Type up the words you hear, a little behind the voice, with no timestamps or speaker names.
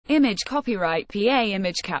Image copyright PA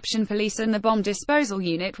image caption police and the bomb disposal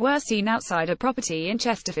unit were seen outside a property in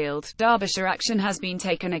Chesterfield, Derbyshire. Action has been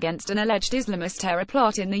taken against an alleged Islamist terror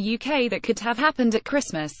plot in the UK that could have happened at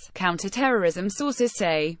Christmas, counter-terrorism sources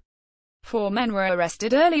say. 4 men were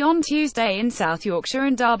arrested early on Tuesday in South Yorkshire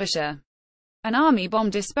and Derbyshire. An army bomb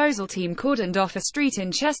disposal team cordoned off a street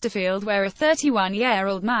in Chesterfield where a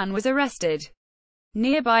 31-year-old man was arrested.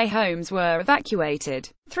 Nearby homes were evacuated.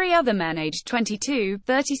 3 other men aged 22,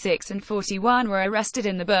 36 and 41 were arrested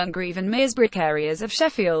in the Burngreave and Meersbrook areas of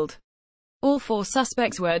Sheffield. All 4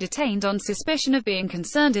 suspects were detained on suspicion of being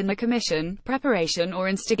concerned in the commission, preparation or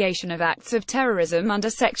instigation of acts of terrorism under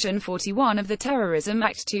Section 41 of the Terrorism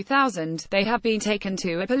Act 2000. They have been taken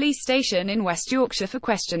to a police station in West Yorkshire for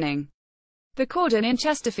questioning. The cordon in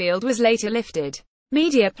Chesterfield was later lifted.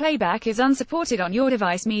 Media playback is unsupported on your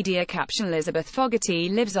device. Media caption Elizabeth Fogarty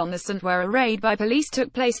lives on the St. where a raid by police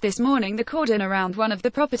took place this morning. The cordon around one of the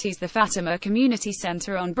properties, the Fatima Community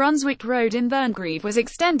Centre on Brunswick Road in Burngreave, was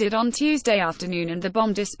extended on Tuesday afternoon and the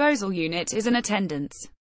bomb disposal unit is in attendance.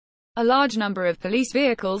 A large number of police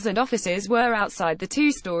vehicles and officers were outside the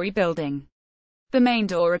 2-story building. The main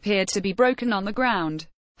door appeared to be broken on the ground.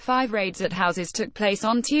 5 raids at houses took place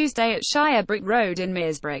on Tuesday at Shirebrick Road in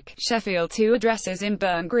Meersbrook, Sheffield, 2 addresses in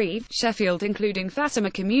Burngreave, Sheffield including Fatima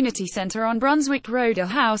Community Centre on Brunswick Road, a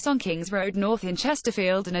house on Kings Road North in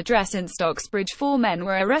Chesterfield, an address in Stocksbridge. 4 men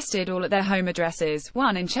were arrested, all at their home addresses,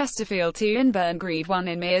 1 in Chesterfield, 2 in Burngreave, 1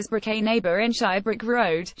 in Meersbrook. A neighbour in Shirebrick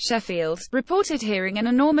Road, Sheffield, reported hearing an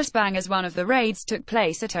enormous bang as one of the raids took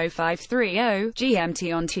place at 0530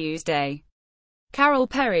 GMT on Tuesday. Carol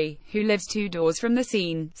Perry, who lives 2 doors from the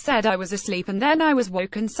scene, said, "I was asleep and then I was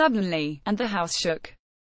woken suddenly, and the house shook.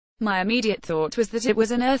 My immediate thought was that it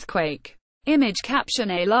was an earthquake." Image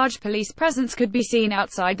caption A large police presence could be seen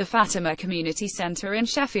outside the Fatima Community Centre in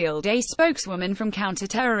Sheffield. A spokeswoman from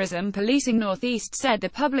Counter-Terrorism Policing North East said the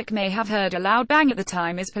public may have heard a loud bang at the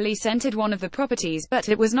time as police entered one of the properties, but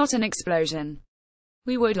it was not an explosion.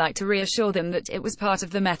 We would like to reassure them that it was part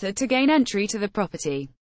of the method to gain entry to the property.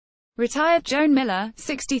 Retired Joan Miller,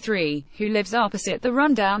 63, who lives opposite the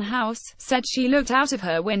rundown house, said she looked out of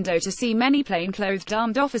her window to see many plain-clothed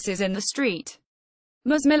armed officers in the street.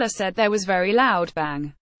 Ms. Miller said there was very loud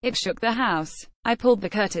bang. It shook the house. I pulled the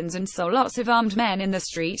curtains and saw lots of armed men in the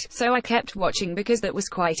street, so I kept watching because that was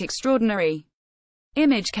quite extraordinary.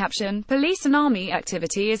 Image caption Police and army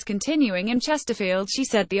activity is continuing in Chesterfield. She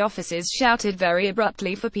said the officers shouted very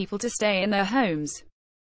abruptly for people to stay in their homes.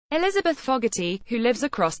 Elizabeth Fogarty, who lives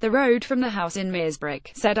across the road from the house in Meersbrook,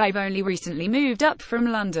 said, "I've only recently moved up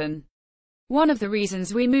from London. One of the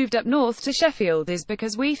reasons we moved up north to Sheffield is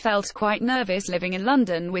because we felt quite nervous living in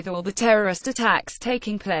London with all the terrorist attacks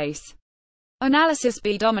taking place." Analysis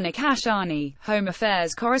B. Dominic Ashani, Home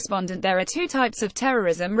Affairs correspondent. There are 2 types of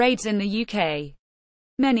terrorism raids in the UK.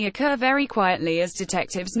 Many occur very quietly as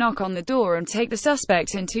detectives knock on the door and take the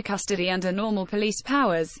suspect into custody under normal police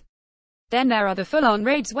powers. Then there are the full-on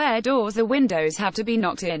raids where doors or windows have to be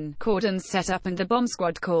knocked in, cordons set up and the bomb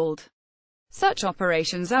squad called. Such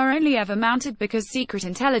operations are only ever mounted because secret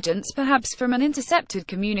intelligence, perhaps from an intercepted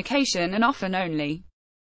communication, and often only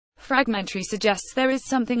fragmentary, suggests there is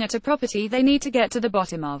something at a property they need to get to the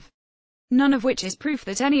bottom of. None of which is proof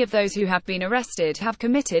that any of those who have been arrested have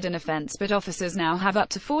committed an offence, but officers now have up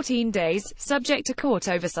to 14 days, subject to court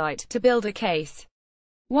oversight, to build a case.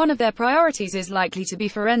 One of their priorities is likely to be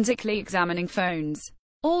forensically examining phones.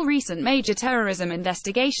 All recent major terrorism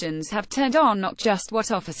investigations have turned on not just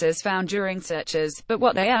what officers found during searches, but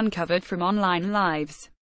what they uncovered from online lives.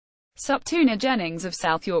 Suptuna Jennings of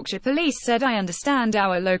South Yorkshire Police said, "I understand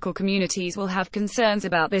our local communities will have concerns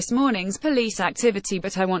about this morning's police activity,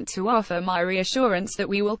 but I want to offer my reassurance that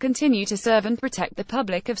we will continue to serve and protect the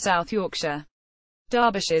public of South Yorkshire."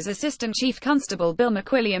 Derbyshire's Assistant Chief Constable Bill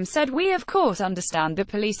McWilliam said, "We of course understand that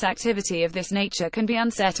police activity of this nature can be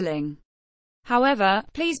unsettling. However,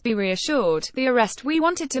 please be reassured, the arrest we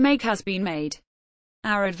wanted to make has been made.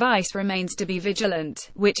 Our advice remains to be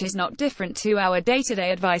vigilant, which is not different to our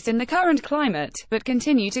day-to-day advice in the current climate, but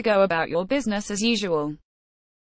continue to go about your business as usual."